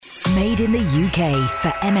Made in the UK for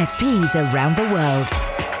MSPs around the world.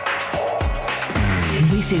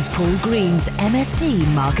 This is Paul Green's MSP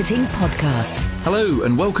Marketing Podcast. Hello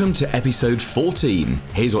and welcome to episode 14.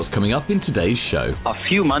 Here's what's coming up in today's show. A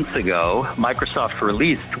few months ago, Microsoft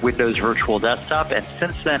released Windows Virtual Desktop, and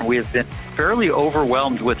since then we have been fairly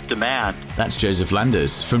overwhelmed with demand. That's Joseph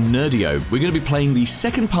Landers from Nerdio. We're going to be playing the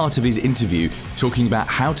second part of his interview, talking about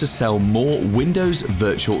how to sell more Windows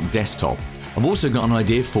Virtual Desktop. I've also got an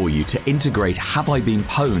idea for you to integrate Have I Been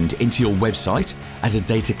Pwned into your website as a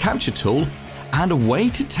data capture tool, and a way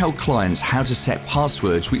to tell clients how to set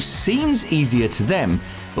passwords which seems easier to them,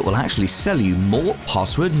 but will actually sell you more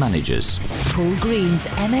password managers. Paul Green's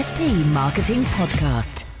MSP Marketing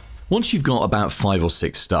Podcast. Once you've got about 5 or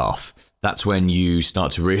 6 staff, that's when you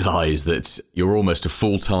start to realise that you're almost a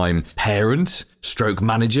full-time parent stroke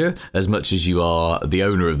manager as much as you are the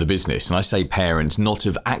owner of the business. And I say parent, not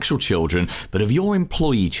of actual children, but of your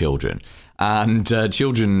employee children. And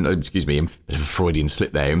children, a bit of a Freudian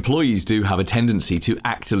slip there. Employees do have a tendency to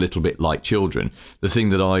act a little bit like children. The thing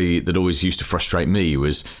that always used to frustrate me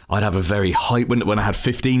was I'd have a very high, when I had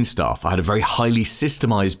 15 staff, I had a very highly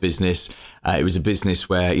systemized business. It was a business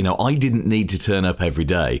where, I didn't need to turn up every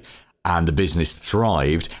day and the business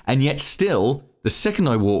thrived. And yet still, the second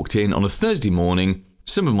I walked in on a Thursday morning,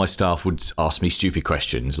 some of my staff would ask me stupid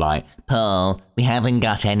questions like, Paul, we haven't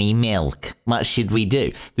got any milk. What should we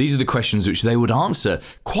do? These are the questions which they would answer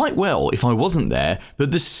quite well if I wasn't there. But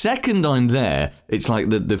the second I'm there, it's like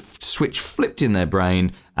the switch flipped in their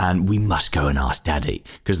brain and we must go and ask daddy.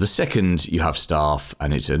 Because the second you have staff,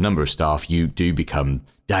 and it's a number of staff, you do become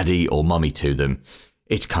daddy or mummy to them.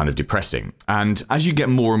 It's kind of depressing. And as you get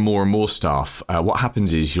more and more and more staff, what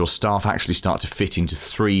happens is your staff actually start to fit into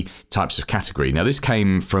 3 types of category. Now, this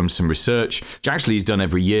came from some research, which actually is done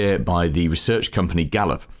every year by the research company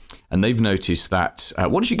Gallup. And they've noticed that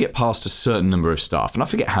once you get past a certain number of staff, and I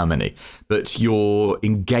forget how many, but your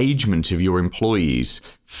engagement of your employees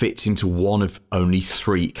fits into one of only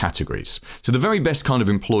 3 categories. So the very best kind of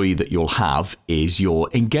employee that you'll have is your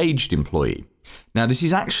engaged employee. Now, this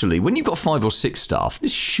is actually, when you've got 5 or 6 staff,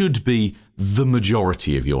 this should be the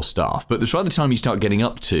majority of your staff. But by the time you start getting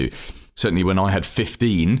up to, certainly when I had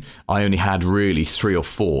 15, I only had really 3 or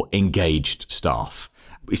 4 engaged staff.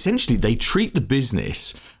 Essentially, they treat the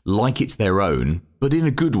business like it's their own, but in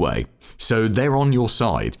a good way. So they're on your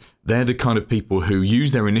side. They're the kind of people who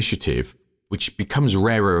use their initiative, which becomes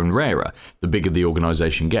rarer and rarer the bigger the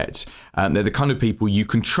organization gets. They're the kind of people you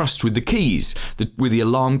can trust with the keys, with the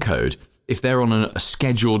alarm code. If they're on a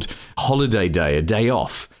scheduled holiday day, a day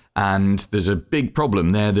off, and there's a big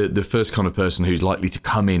problem, they're the first kind of person who's likely to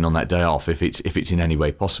come in on that day off if it's in any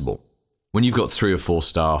way possible. When you've got 3 or 4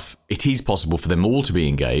 staff, it is possible for them all to be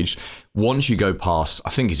engaged. Once you go past,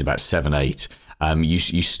 I think it's about 7, 8,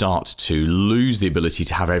 you start to lose the ability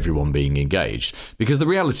to have everyone being engaged. Because the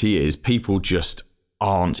reality is people just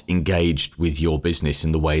aren't engaged with your business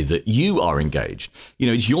in the way that you are engaged.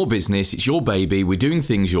 It's your business, it's your baby, we're doing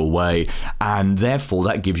things your way, and therefore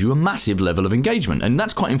that gives you a massive level of engagement. And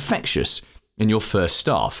that's quite infectious in your first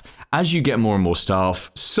staff. As you get more and more staff,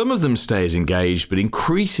 some of them stay as engaged, but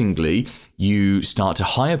increasingly you start to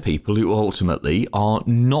hire people who ultimately are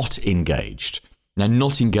not engaged. Now,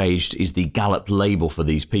 not engaged is the Gallup label for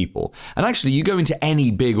these people. And actually, you go into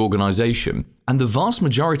any big organization, and the vast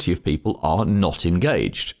majority of people are not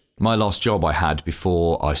engaged. My last job I had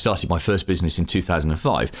before I started my first business in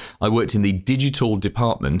 2005, I worked in the digital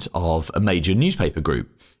department of a major newspaper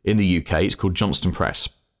group in the UK. It's called Johnston Press.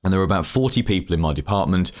 And there were about 40 people in my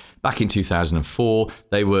department. Back in 2004,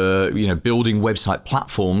 they were, building website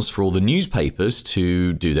platforms for all the newspapers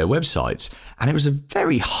to do their websites. And it was a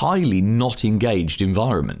very highly not engaged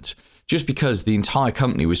environment, just because the entire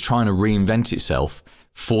company was trying to reinvent itself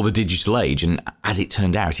for the digital age. And as it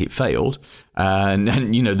turned out, it failed. And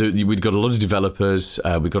we'd got a lot of developers,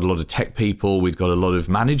 we'd got a lot of tech people, we'd got a lot of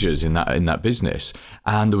managers in that business.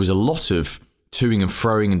 And there was a lot of toing and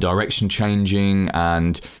froing and direction changing,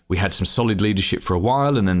 and we had some solid leadership for a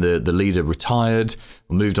while, and then the leader retired,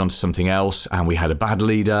 moved on to something else, and we had a bad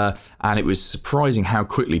leader, and it was surprising how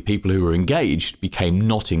quickly people who were engaged became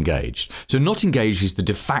not engaged. So not engaged is the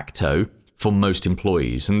de facto for most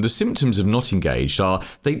employees, and the symptoms of not engaged are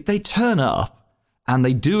they turn up and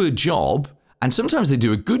they do a job, and sometimes they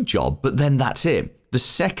do a good job, but then that's it. The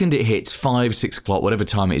second it hits 5, 6 o'clock, whatever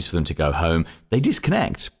time it is for them to go home, they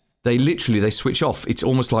disconnect. They switch off. It's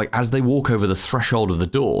almost like as they walk over the threshold of the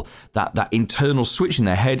door, that internal switch in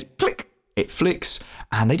their head, click, it flicks,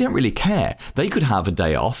 and they don't really care. They could have a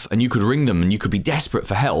day off, and you could ring them, and you could be desperate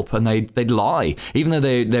for help, and they'd lie. Even though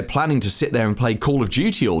they're planning to sit there and play Call of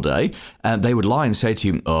Duty all day, they would lie and say to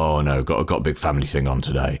you, "Oh no, got a big family thing on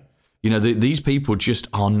today." These people just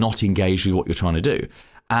are not engaged with what you're trying to do.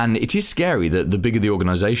 And it is scary that the bigger the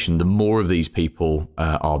organization, the more of these people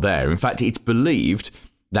are there. In fact, it's believed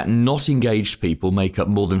that not engaged people make up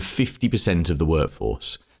more than 50% of the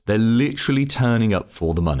workforce. They're literally turning up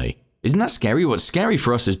for the money. Isn't that scary? What's scary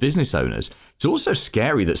for us as business owners? It's also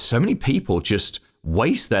scary that so many people just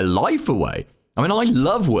waste their life away. I mean, I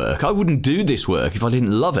love work. I wouldn't do this work if I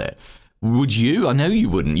didn't love it. Would you? I know you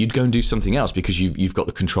wouldn't. You'd go and do something else because you've got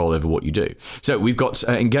the control over what you do. So we've got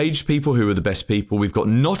engaged people who are the best people. We've got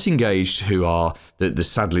not engaged who are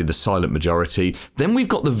sadly the silent majority. Then we've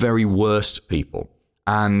got the very worst people.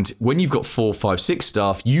 And when you've got 4, 5, 6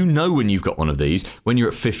 staff, you know when you've got one of these. When you're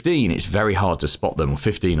at 15, it's very hard to spot them, or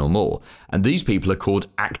 15 or more. And these people are called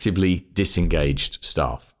actively disengaged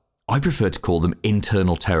staff. I prefer to call them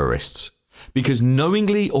internal terrorists, because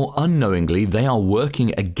knowingly or unknowingly, they are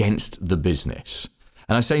working against the business.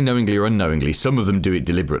 And I say knowingly or unknowingly, some of them do it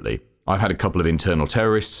deliberately. I've had a couple of internal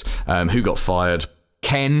terrorists who got fired.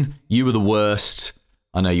 Ken, you were the worst.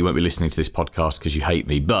 I know you won't be listening to this podcast because you hate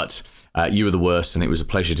me, but you were the worst, and it was a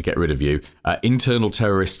pleasure to get rid of you. Internal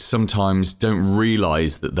terrorists sometimes don't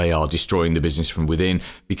realize that they are destroying the business from within,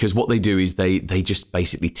 because what they do is they just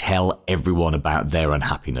basically tell everyone about their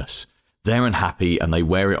unhappiness. They're unhappy and they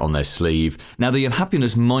wear it on their sleeve. Now, the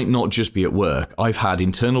unhappiness might not just be at work. I've had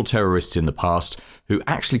internal terrorists in the past who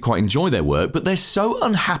actually quite enjoy their work, but they're so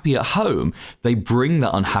unhappy at home, they bring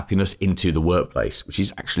that unhappiness into the workplace, which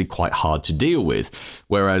is actually quite hard to deal with.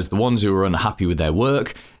 Whereas the ones who are unhappy with their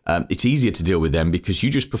work, it's easier to deal with them because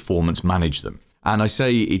you just performance manage them. And I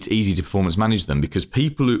say it's easy to performance manage them because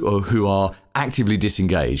people who are actively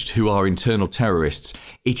disengaged, who are internal terrorists,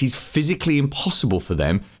 it is physically impossible for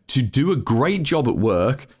them to do a great job at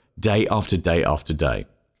work day after day after day.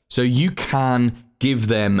 So you can give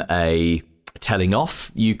them a telling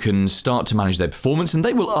off, you can start to manage their performance, and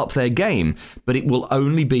they will up their game, but it will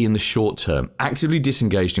only be in the short term. Actively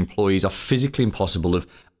disengaged employees are physically impossible of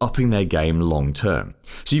upping their game long term.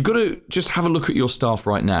 So you've got to just have a look at your staff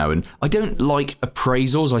right now. And I don't like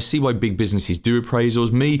appraisals. I see why big businesses do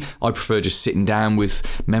appraisals. Me, I prefer just sitting down with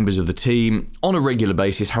members of the team on a regular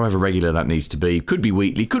basis, however regular that needs to be. Could be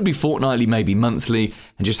weekly, could be fortnightly, maybe monthly,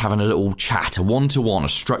 and just having a little chat, a one-to-one, a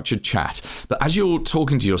structured chat. But as you're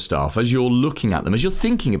talking to your staff, as you're looking at them, as you're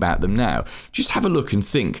thinking about them now, just have a look and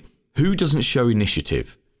think, who doesn't show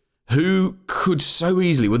initiative? Who could so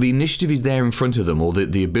easily, well, the initiative is there in front of them, or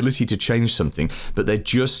the ability to change something, but they're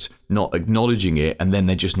just not acknowledging it, and then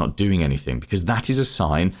they're just not doing anything, because that is a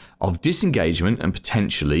sign of disengagement and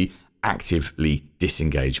potentially actively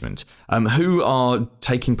disengagement. Who are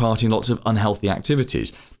taking part in lots of unhealthy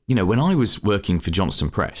activities. You know, when I was working for Johnston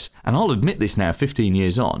Press, and I'll admit this now 15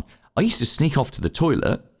 years on, I used to sneak off to the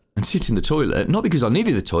toilet and sit in the toilet, not because I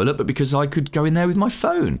needed the toilet, but because I could go in there with my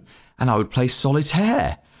phone, and I would play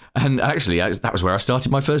solitaire. And actually, that was where I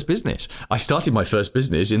started my first business. I started my first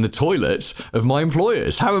business in the toilets of my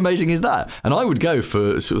employers. How amazing is that? And I would go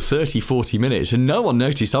for sort of 30, 40 minutes and no one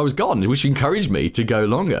noticed I was gone, which encouraged me to go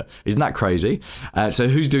longer. Isn't that crazy? So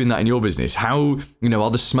who's doing that in your business? How,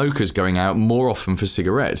 are the smokers going out more often for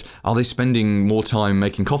cigarettes? Are they spending more time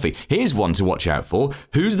making coffee? Here's one to watch out for.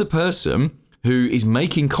 Who's the person who is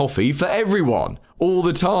making coffee for everyone all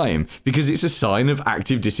the time? Because it's a sign of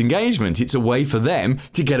active disengagement. It's a way for them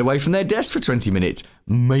to get away from their desk for 20 minutes,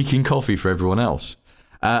 making coffee for everyone else.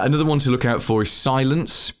 Another one to look out for is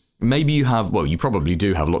silence. Maybe you probably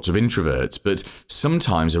do have lots of introverts, but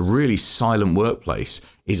sometimes a really silent workplace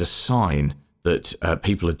is a sign that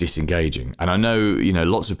people are disengaging. And I know,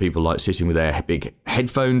 lots of people like sitting with their big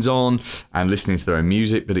headphones on and listening to their own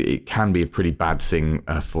music, but it can be a pretty bad thing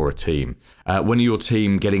for a team. When are your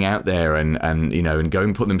team getting out there and go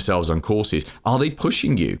and put themselves on courses? Are they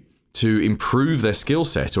pushing you to improve their skill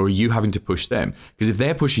set, or are you having to push them? Because if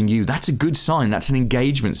they're pushing you, that's a good sign. That's an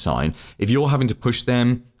engagement sign. If you're having to push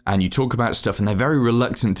them and you talk about stuff and they're very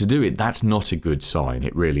reluctant to do it, that's not a good sign.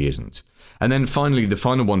 It really isn't. And then finally, the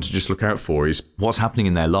final one to just look out for is what's happening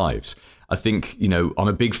in their lives. I think, I'm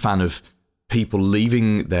a big fan of people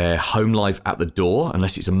leaving their home life at the door,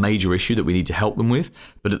 unless it's a major issue that we need to help them with.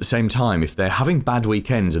 But at the same time, if they're having bad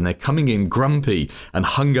weekends and they're coming in grumpy and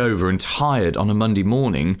hungover and tired on a Monday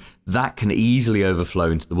morning, that can easily overflow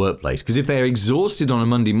into the workplace. Because if they're exhausted on a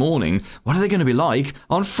Monday morning, what are they going to be like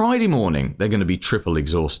on Friday morning? They're going to be triple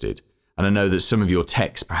exhausted. And I know that some of your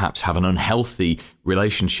techs perhaps have an unhealthy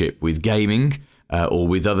relationship with gaming. or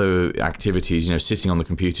with other activities, sitting on the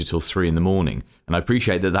computer till 3 a.m. And I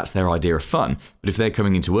appreciate that that's their idea of fun. But if they're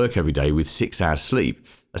coming into work every day with 6 hours sleep,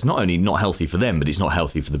 that's not only not healthy for them, but it's not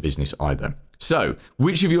healthy for the business either. So,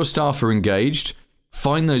 which of your staff are engaged?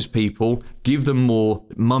 Find those people, give them more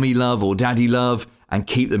mummy love or daddy love, and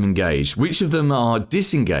keep them engaged. Which of them are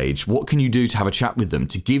disengaged? What can you do to have a chat with them,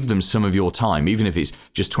 to give them some of your time, even if it's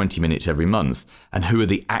just 20 minutes every month? And who are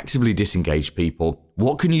the actively disengaged people?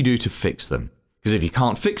 What can you do to fix them? Because if you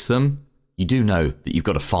can't fix them, you do know that you've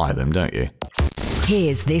got to fire them, don't you?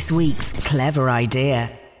 Here's this week's clever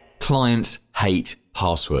idea. Clients hate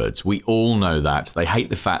passwords. We all know that. They hate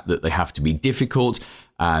the fact that they have to be difficult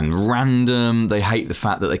and random. They hate the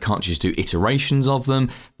fact that they can't just do iterations of them.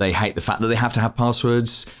 They hate the fact that they have to have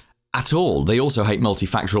passwords at all. They also hate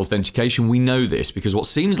multi-factor authentication. We know this because what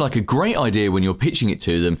seems like a great idea when you're pitching it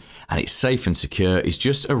to them and it's safe and secure is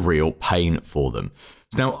just a real pain for them.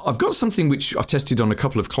 Now, I've got something which I've tested on a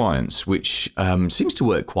couple of clients, which seems to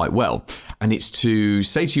work quite well. And it's to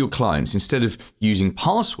say to your clients, instead of using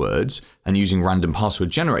passwords and using random password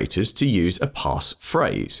generators, to use a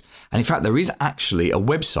passphrase. And in fact, there is actually a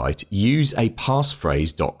website,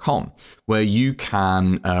 useapassphrase.com, where you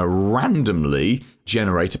can randomly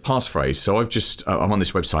generate a passphrase. So I'm on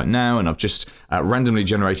this website now, and I've just randomly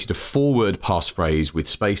generated a 4-word passphrase with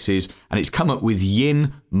spaces, and it's come up with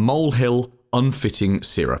yin molehill unfitting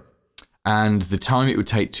syrup. And the time it would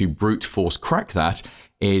take to brute force crack that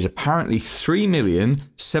is apparently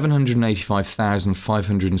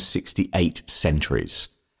 3,785,568 centuries.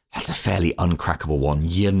 That's a fairly uncrackable one,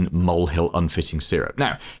 yin molehill unfitting syrup.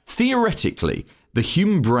 Now, theoretically, the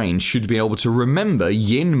human brain should be able to remember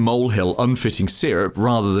yin molehill unfitting syrup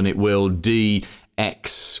rather than it will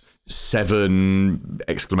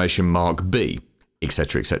DX7!B,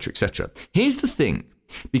 etc., etc., etc. Here's the thing.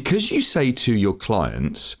 Because you say to your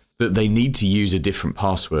clients that they need to use a different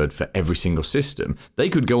password for every single system, they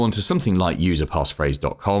could go onto something like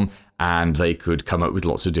useapassphrase.com and they could come up with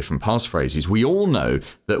lots of different passphrases. We all know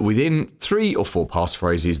that within 3 or 4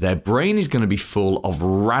 passphrases, their brain is going to be full of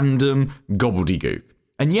random gobbledygook.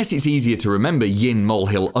 And yes, it's easier to remember yin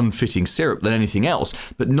molehill unfitting syrup than anything else,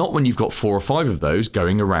 but not when you've got 4 or 5 of those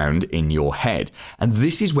going around in your head. And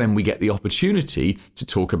this is when we get the opportunity to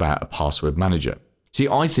talk about a password manager. See,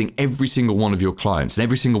 I think every single one of your clients and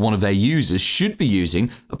every single one of their users should be using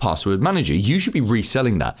a password manager. You should be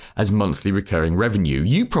reselling that as monthly recurring revenue.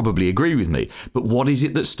 You probably agree with me, but what is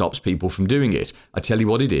it that stops people from doing it? I tell you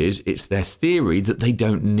what it is. It's their theory that they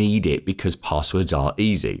don't need it because passwords are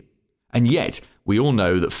easy. And yet, we all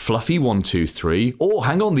know that Fluffy123, or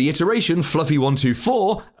hang on, the iteration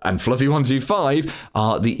Fluffy124 and Fluffy125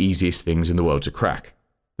 are the easiest things in the world to crack.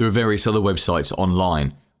 There are various other websites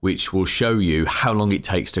online which will show you how long it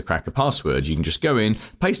takes to crack a password. You can just go in,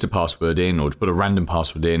 paste a password in, or put a random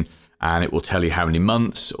password in, and it will tell you how many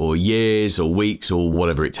months or years or weeks or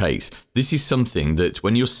whatever it takes. This is something that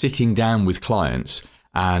when you're sitting down with clients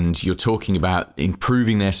and you're talking about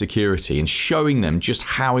improving their security and showing them just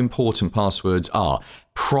how important passwords are,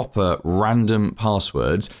 proper random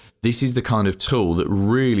passwords, this is the kind of tool that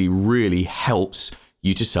really, really helps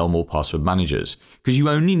you to sell more password managers. Because you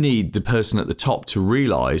only need the person at the top to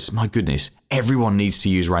realize, my goodness, everyone needs to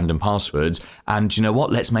use random passwords. And you know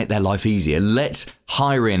what? Let's make their life easier. Let's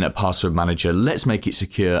hire in a password manager. Let's make it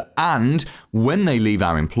secure. And when they leave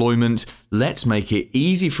our employment, let's make it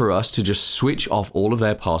easy for us to just switch off all of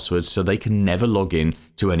their passwords so they can never log in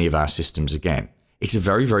to any of our systems again. It's a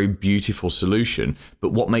very, very beautiful solution,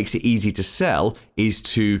 but what makes it easy to sell is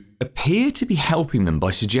to appear to be helping them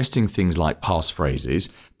by suggesting things like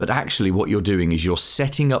passphrases, but actually what you're doing is you're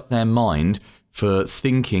setting up their mind for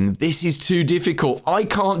thinking, this is too difficult, I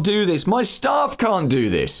can't do this, my staff can't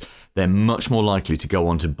do this. They're much more likely to go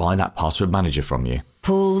on to buy that password manager from you.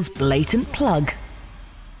 Paul's blatant plug.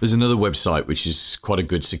 There's another website which is quite a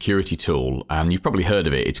good security tool, and you've probably heard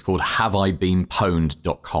of it. It's called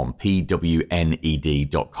haveibeenpwned.com,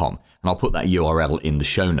 PWNED.com, and I'll put that URL in the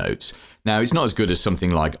show notes. Now, it's not as good as something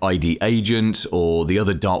like ID Agent or the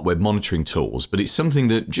other dark web monitoring tools, but it's something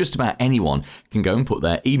that just about anyone can go and put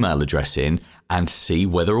their email address in and see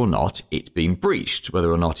whether or not it's been breached,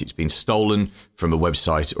 whether or not it's been stolen from a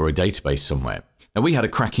website or a database somewhere. Now, we had a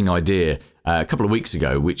cracking idea a couple of weeks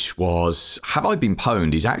ago, which was Have I Been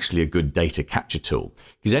Pwned is actually a good data capture tool,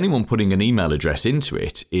 because anyone putting an email address into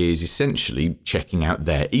it is essentially checking out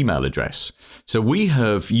their email address. So we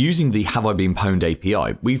have, using the Have I Been Pwned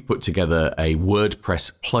API, we've put together a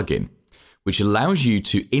WordPress plugin, which allows you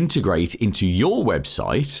to integrate into your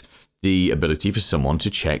website the ability for someone to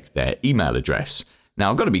check their email address.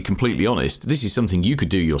 Now, I've got to be completely honest, this is something you could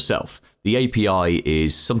do yourself. The API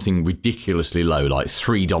is something ridiculously low, like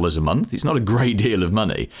 $3 a month. It's not a great deal of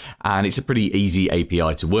money, and it's a pretty easy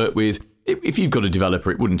API to work with. If you've got a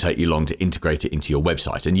developer, it wouldn't take you long to integrate it into your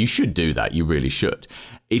website, and you should do that. You really should.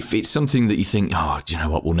 If it's something that you think, oh, do you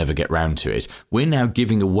know what, we'll never get round to it, we're now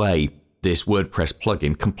giving away this WordPress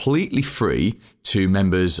plugin completely free to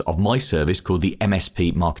members of my service called the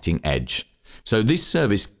MSP Marketing Edge. So this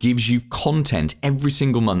service gives you content every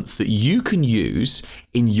single month that you can use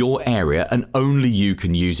in your area, and only you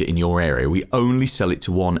can use it in your area. We only sell it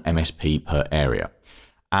to one MSP per area.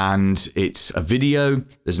 And it's a video,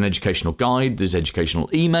 there's an educational guide, there's educational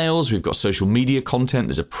emails, we've got social media content,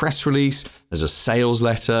 there's a press release, there's a sales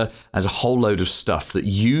letter, there's a whole load of stuff that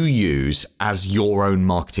you use as your own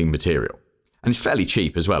marketing material. And it's fairly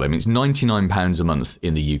cheap as well. I mean, it's £99 a month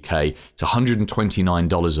in the UK, it's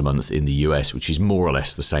 $129 a month in the US, which is more or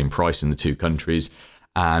less the same price in the two countries.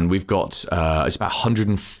 And we've got, it's about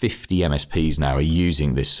 150 MSPs now are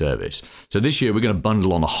using this service. So this year, we're going to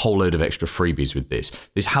bundle on a whole load of extra freebies with this.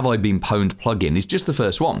 This Have I Been Pwned plugin is just the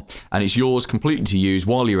first one, and it's yours completely to use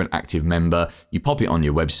while you're an active member. You pop it on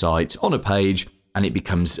your website, on a page, and it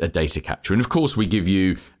becomes a data capture. And of course, we give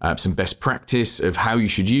you some best practice of how you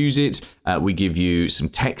should use it. We give you some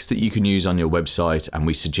text that you can use on your website, and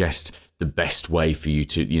we suggest the best way for you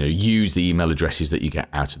to, use the email addresses that you get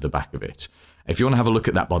out of the back of it. If you want to have a look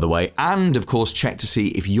at that, by the way, and of course, check to see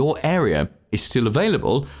if your area is still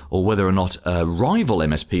available or whether or not a rival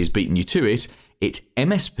MSP has beaten you to it, it's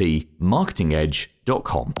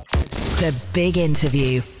mspmarketingedge.com. The big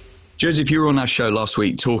interview. Joseph, you were on our show last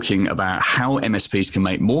week talking about how MSPs can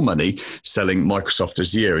make more money selling Microsoft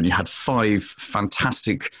Azure, and you had 5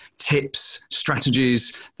 fantastic tips,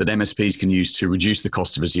 strategies that MSPs can use to reduce the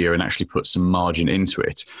cost of Azure and actually put some margin into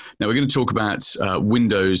it. Now, we're going to talk about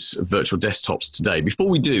Windows virtual desktops today. Before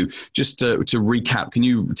we do, just to recap, can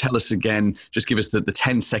you tell us again, just give us the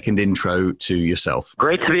 10-second intro to yourself?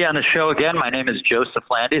 Great to be on the show again. My name is Joseph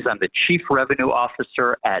Landes. I'm the Chief Revenue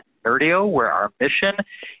Officer at Nerdio, where our mission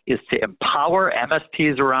is to empower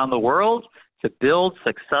MSPs around the world to build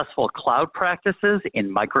successful cloud practices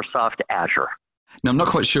in Microsoft Azure. Now, I'm not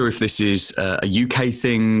quite sure if this is a UK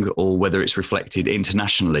thing or whether it's reflected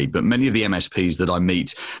internationally, but many of the MSPs that I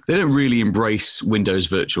meet, they don't really embrace Windows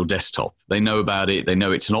Virtual Desktop. They know about it, they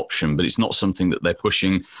know it's an option, but it's not something that they're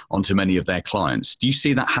pushing onto many of their clients. Do you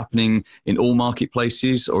see that happening in all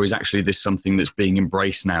marketplaces, or is actually this something that's being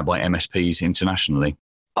embraced now by MSPs internationally?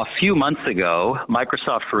 A few months ago,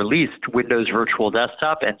 Microsoft released Windows Virtual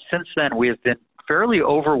Desktop, and since then we have been fairly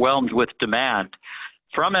overwhelmed with demand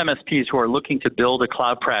from MSPs who are looking to build a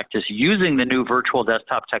cloud practice using the new virtual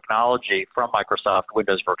desktop technology from Microsoft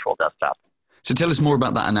Windows Virtual Desktop. So tell us more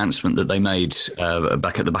about that announcement that they made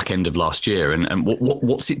back at the back end of last year, and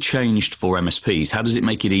what's it changed for MSPs? How does it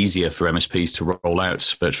make it easier for MSPs to roll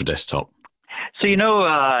out virtual desktop? So, in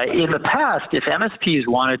the past, if MSPs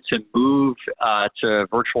wanted to move to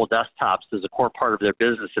virtual desktops as a core part of their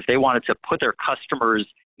business, if they wanted to put their customers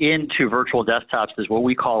into virtual desktops as what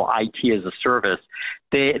we call IT as a service,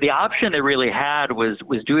 the option they really had was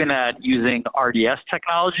doing that using RDS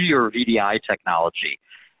technology or VDI technology.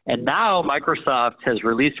 And now Microsoft has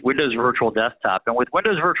released Windows Virtual Desktop. And with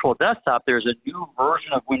Windows Virtual Desktop, there's a new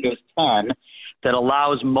version of Windows 10 that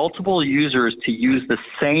allows multiple users to use the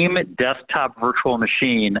same desktop virtual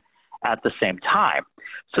machine at the same time.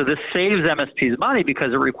 So this saves MSPs money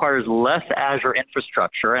because it requires less Azure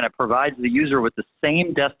infrastructure, and it provides the user with the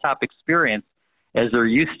same desktop experience as they're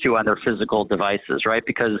used to on their physical devices, right?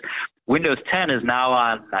 Because Windows 10 is now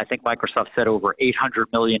on, I think Microsoft said, over 800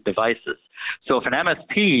 million devices. So if an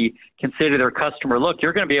MSP can say to their customer, look,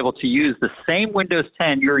 you're going to be able to use the same Windows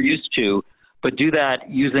 10 you're used to, but do that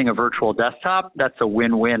using a virtual desktop, that's a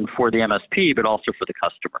win-win for the MSP, but also for the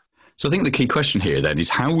customer. So I think the key question here then is,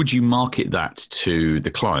 how would you market that to the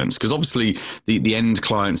clients? Because obviously the end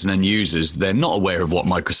clients and end users, they're not aware of what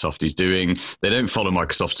Microsoft is doing. They don't follow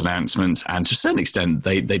Microsoft's announcements. And to a certain extent,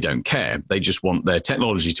 they don't care. They just want their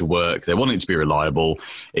technology to work. They want it to be reliable,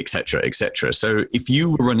 et cetera, et cetera. So if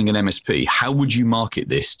you were running an MSP, how would you market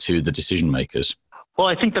this to the decision makers? Well,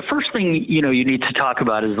 I think the first thing you need to talk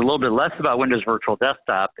about is a little bit less about Windows Virtual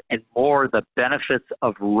Desktop and more the benefits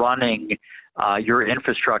of running your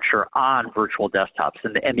infrastructure on virtual desktops.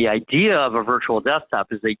 And the idea of a virtual desktop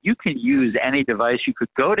is that you can use any device. You could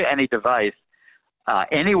go to any device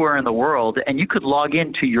anywhere in the world, and you could log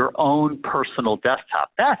into your own personal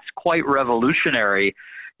desktop. That's quite revolutionary.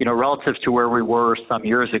 relative to where we were some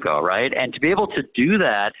years ago, right? And to be able to do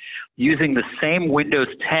that using the same Windows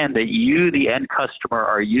 10 that you, the end customer,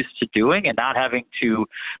 are used to doing and not having to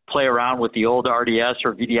play around with the old RDS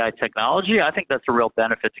or VDI technology, I think that's a real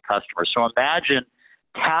benefit to customers. So imagine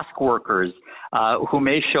task workers who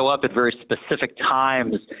may show up at very specific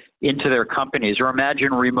times into their companies, or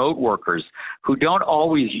imagine remote workers who don't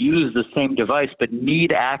always use the same device but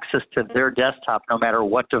need access to their desktop no matter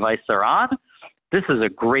what device they're on. This is a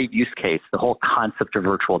great use case, the whole concept of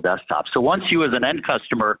virtual desktops. So once you as an end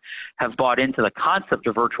customer have bought into the concept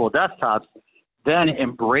of virtual desktops, then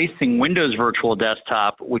embracing Windows Virtual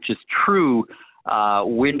Desktop, which is true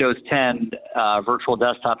Windows 10 virtual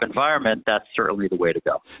desktop environment, that's certainly the way to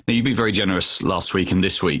go. Now, you've been very generous last week and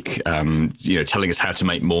this week, telling us how to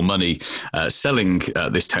make more money selling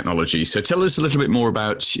this technology. So tell us a little bit more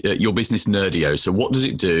about your business, Nerdio. So what does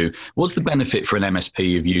it do? What's the benefit for an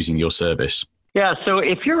MSP of using your service? Yeah, so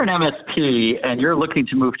if you're an MSP and you're looking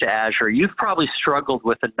to move to Azure, you've probably struggled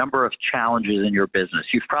with a number of challenges in your business.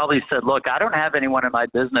 You've probably said, look, I don't have anyone in my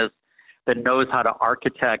business that knows how to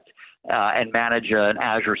architect and manage an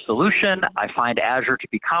Azure solution. I find Azure to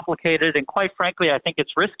be complicated, and quite frankly, I think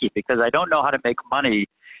it's risky because I don't know how to make money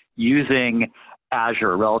using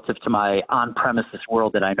Azure relative to my on-premises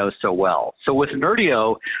world that I know so well. So with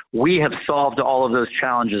Nerdio, we have solved all of those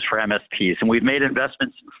challenges for MSPs, and we've made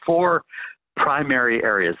investments in 4 primary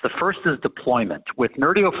areas. The first is deployment. With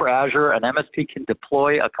Nerdio for Azure, an MSP can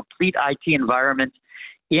deploy a complete IT environment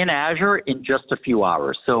in Azure in just a few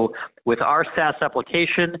hours. So with our SaaS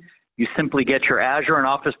application, you simply get your Azure and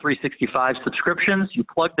Office 365 subscriptions, you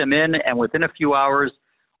plug them in, and within a few hours,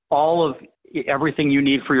 all of everything you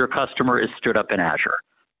need for your customer is stood up in Azure.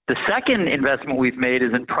 The second investment we've made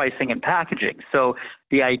is in pricing and packaging. So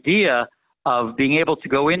the idea of being able to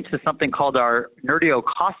go into something called our Nerdio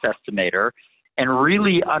cost estimator and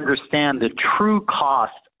really understand the true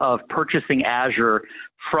cost of purchasing Azure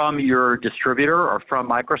from your distributor or from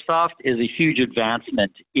Microsoft is a huge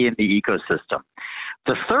advancement in the ecosystem.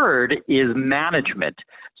 The third is management.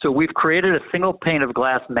 So we've created a single pane of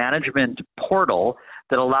glass management portal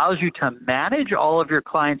that allows you to manage all of your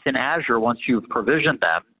clients in Azure once you've provisioned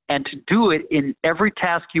them, and to do it in every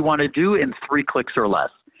task you want to do in 3 clicks or less.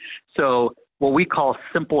 So what we call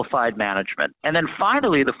simplified management. And then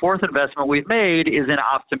finally, the fourth investment we've made is in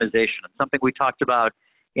optimization. It's something we talked about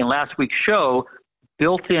in last week's show,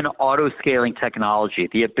 built-in auto-scaling technology,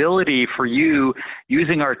 the ability for you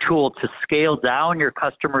using our tool to scale down your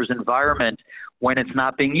customer's environment when it's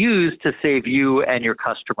not being used to save you and your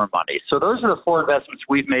customer money. So those are the 4 investments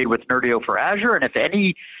we've made with Nerdio for Azure. And if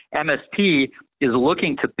any MSP is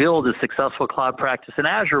looking to build a successful cloud practice in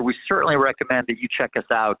Azure, we certainly recommend that you check us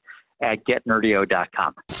out at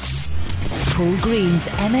getnerdio.com. Paul Green's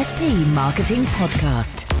MSP Marketing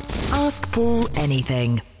Podcast. Ask Paul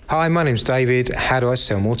anything. Hi, my name's David. How do I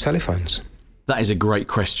sell more telephones? That is a great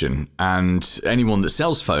question, and anyone that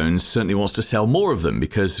sells phones certainly wants to sell more of them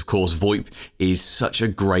because, of course, VoIP is such a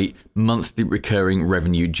great monthly recurring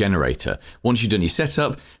revenue generator. Once you've done your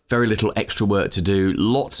setup, very little extra work to do,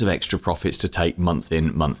 lots of extra profits to take month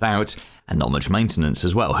in, month out, and not much maintenance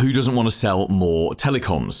as well. Who doesn't want to sell more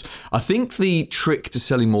telecoms? I think the trick to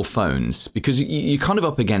selling more phones, because you're kind of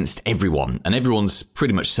up against everyone, and everyone's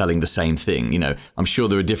pretty much selling the same thing. I'm sure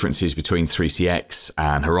there are differences between 3CX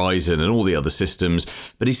and Horizon and all the other systems,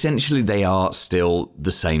 but essentially they are still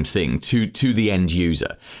the same thing to the end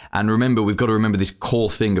user. And remember, we've got to remember this core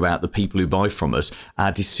thing about the people who buy from us.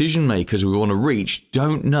 Our decision makers we want to reach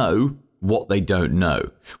don't know what they don't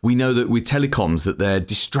know. We know that with telecoms that they're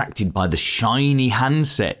distracted by the shiny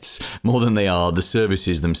handsets more than they are the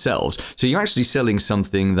services themselves. So you're actually selling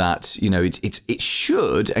something that, it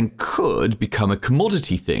should and could become a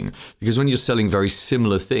commodity thing, because when you're selling very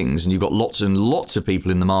similar things and you've got lots and lots of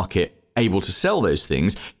people in the market able to sell those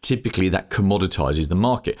things, typically that commoditizes the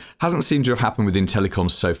market. Hasn't seemed to have happened within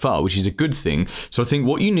telecoms so far, which is a good thing. So I think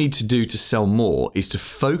what you need to do to sell more is to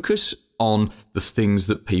focus on the things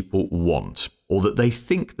that people want, or that they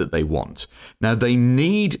think that they want. Now, they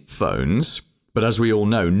need phones, but as we all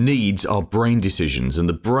know, needs are brain decisions, and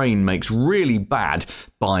the brain makes really bad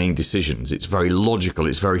buying decisions. It's very logical,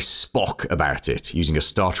 it's very Spock about it, using a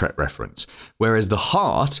Star Trek reference. Whereas the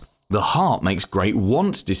heart makes great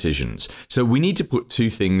want decisions. So we need to put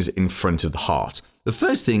 2 things in front of the heart. The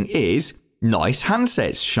first thing is nice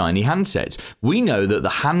handsets, shiny handsets. We know that the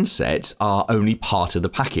handsets are only part of the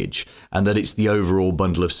package and that it's the overall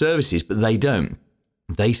bundle of services, but they don't.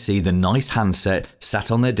 They see the nice handset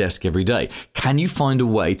sat on their desk every day. Can you find a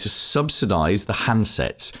way to subsidize the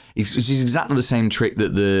handsets? It's exactly the same trick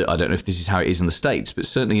that I don't know if this is how it is in the States, but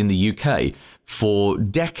certainly in the UK, for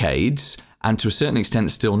decades, and to a certain extent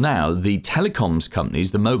still now, the telecoms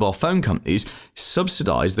companies, the mobile phone companies,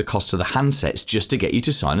 subsidize the cost of the handsets just to get you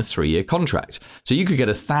to sign a 3-year contract. So you could get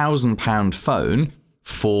 £1,000 phone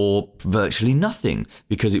for virtually nothing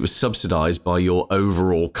because it was subsidized by your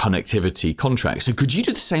overall connectivity contract. So could you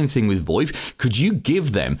do the same thing with VoIP? Could you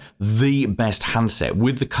give them the best handset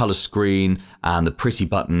with the color screen and the pretty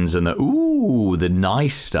buttons and the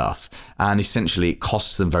nice stuff? And essentially it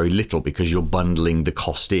costs them very little because you're bundling the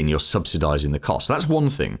cost in, you're subsidizing the cost. That's one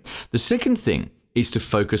thing. The second thing is to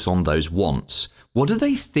focus on those wants. What do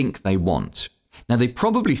they think they want? Now, they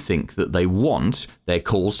probably think that they want their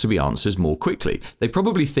calls to be answered more quickly. They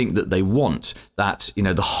probably think that they want that,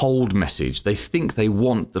 the hold message. They think they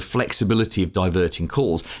want the flexibility of diverting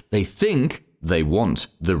calls. They think they want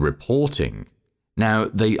the reporting.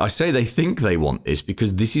 Now, I say they think they want this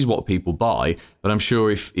because this is what people buy, but I'm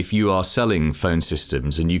sure if you are selling phone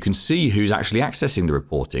systems and you can see who's actually accessing the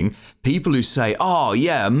reporting, people who say, oh,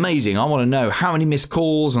 yeah, amazing, I want to know how many missed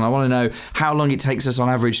calls and I want to know how long it takes us on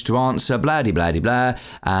average to answer, blah-de-blah-de-blah.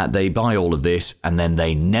 They buy all of this and then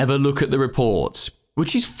they never look at the reports.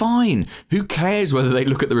 Which is fine. Who cares whether they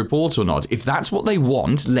look at the report or not? If that's what they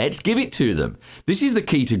want, let's give it to them. This is the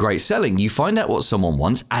key to great selling. You find out what someone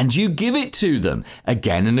wants and you give it to them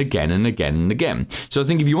again and again and again and again. So I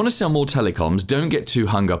think if you want to sell more telecoms, don't get too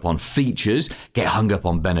hung up on features, get hung up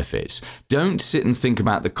on benefits. Don't sit and think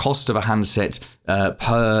about the cost of a handset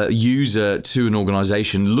per user to an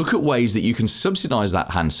organization. Look at ways that you can subsidize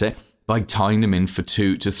that handset by tying them in for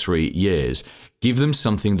 2 to 3 years. Give them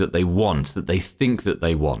something that they want, that they think that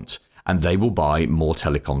they want, and they will buy more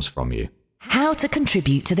telecoms from you. How to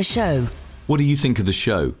contribute to the show. What do you think of the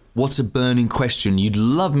show? What's a burning question you'd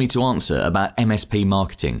love me to answer about MSP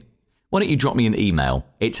marketing? Why don't you drop me an email?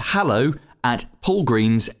 It's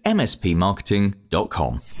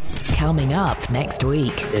hello@paulgreensmspmarketing.com. Coming up next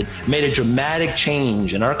week. It made a dramatic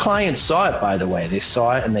change, and our clients saw it, by the way. They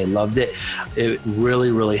saw it and they loved it. It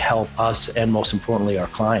really, really helped us and, most importantly, our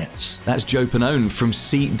clients. That's Joe Panone from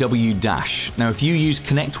CW Dash. Now, if you use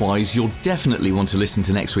ConnectWise, you'll definitely want to listen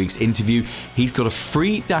to next week's interview. He's got a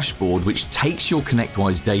free dashboard which takes your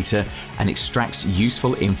ConnectWise data and extracts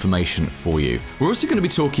useful information for you. We're also going to be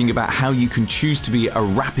talking about how you can choose to be a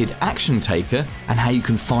rapid action taker and how you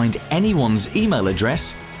can find anyone's email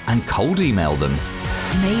address and cold email them.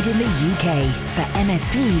 Made in the UK for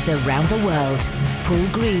MSPs around the world. Paul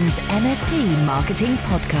Green's MSP Marketing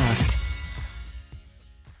Podcast.